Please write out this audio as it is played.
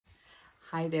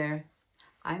Hi there,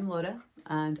 I'm Laura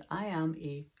and I am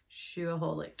a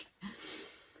shoeaholic.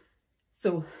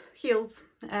 So heels,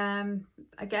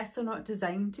 I guess they're not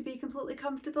designed to be completely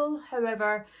comfortable.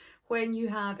 However, when you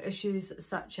have issues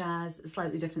such as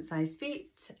slightly different size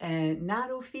feet,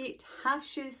 narrow feet, half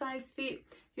shoe size feet,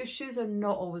 your shoes are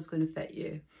not always going to fit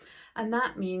you. And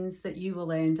that means that you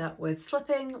will end up with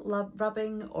slipping,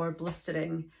 rubbing or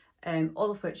blistering,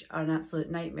 all of which are an absolute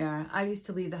nightmare. I used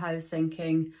to leave the house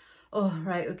thinking, oh,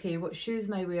 right, okay, what shoes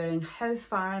am I wearing? How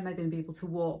far am I going to be able to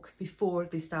walk before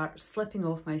they start slipping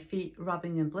off my feet,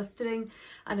 rubbing and blistering?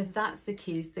 And if that's the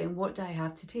case, then what do I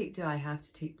have to take? Do I have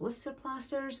to take blister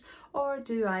plasters or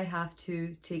do I have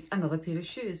to take another pair of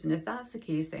shoes? And if that's the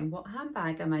case, then what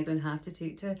handbag am I going to have to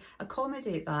take to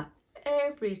accommodate that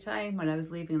every time when I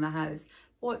was leaving the house?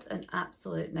 What an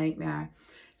absolute nightmare.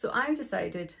 So I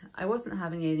decided I wasn't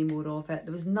having any more of it.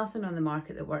 There was nothing on the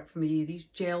market that worked for me. These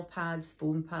gel pads,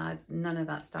 foam pads, none of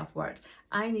that stuff worked.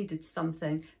 I needed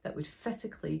something that would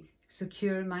physically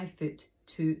secure my foot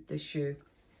to the shoe.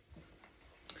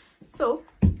 So,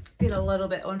 being a little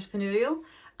bit entrepreneurial,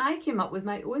 I came up with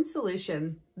my own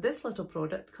solution, this little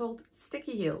product called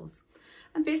Sticky Heels.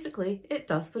 And basically it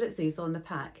does what it says on the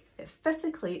pack. It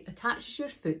physically attaches your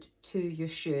foot to your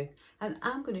shoe, and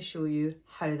I'm going to show you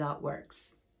how that works.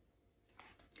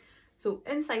 So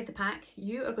inside the pack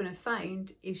you are going to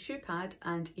find a shoe pad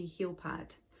and a heel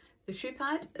pad. The shoe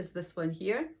pad is this one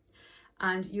here,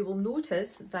 and you will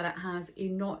notice that it has a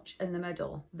notch in the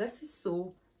middle. This is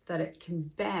so that it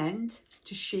can bend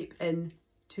to shape in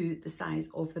to the size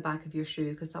of the back of your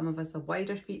shoe, because some of us have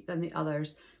wider feet than the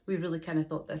others. We really kind of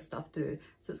thought this stuff through.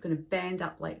 So it's going to bend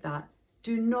up like that.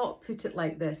 Do not put it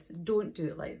like this. Don't do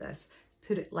it like this.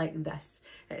 Put it like this.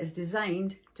 It is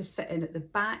designed to fit in at the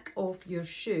back of your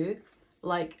shoe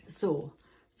like so.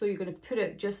 So you're going to put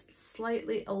it just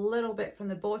slightly a little bit from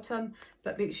the bottom,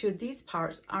 but make sure these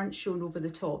parts aren't shown over the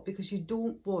top, because you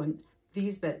don't want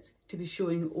these bits to be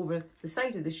showing over the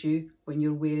side of the shoe when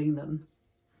you're wearing them.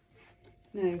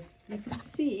 Now you can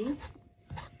see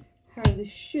how the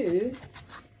shoe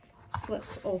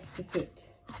slips off the foot.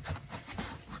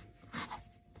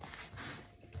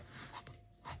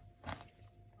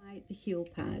 The heel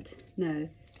pad. Now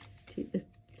take the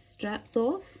straps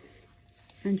off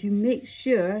and you make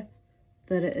sure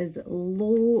that it is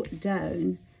low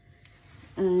down,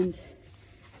 and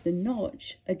the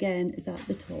notch again is at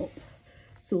the top.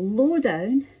 So low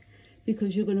down,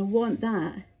 because you're going to want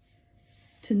that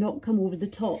to not come over the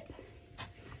top.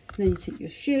 Then you take your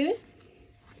shoe,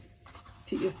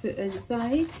 put your foot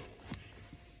inside,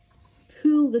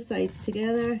 pull the sides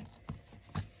together,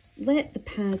 let the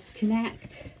pads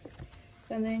connect,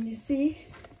 and then you see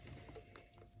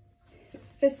it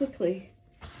physically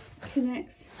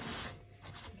connects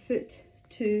the foot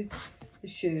to the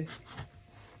shoe.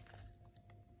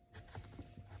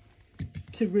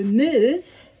 To remove,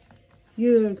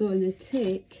 you're going to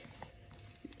take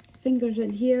fingers in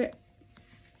here,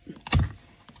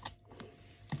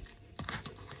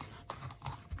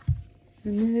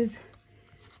 remove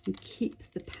and keep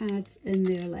the pads in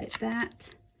there like that,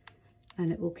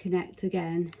 and it will connect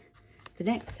again the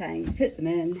next time you put them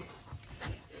in.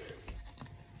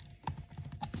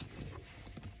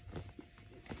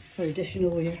 For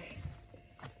additional wear,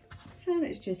 and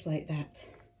it's just like that.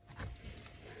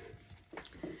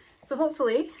 So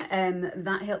hopefully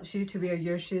that helps you to wear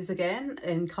your shoes again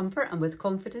in comfort and with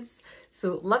confidence.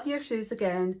 So love your shoes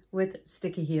again with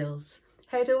Sticky Heels.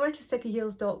 Head over to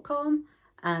stickyheels.com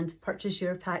and purchase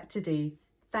your pack today.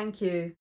 Thank you.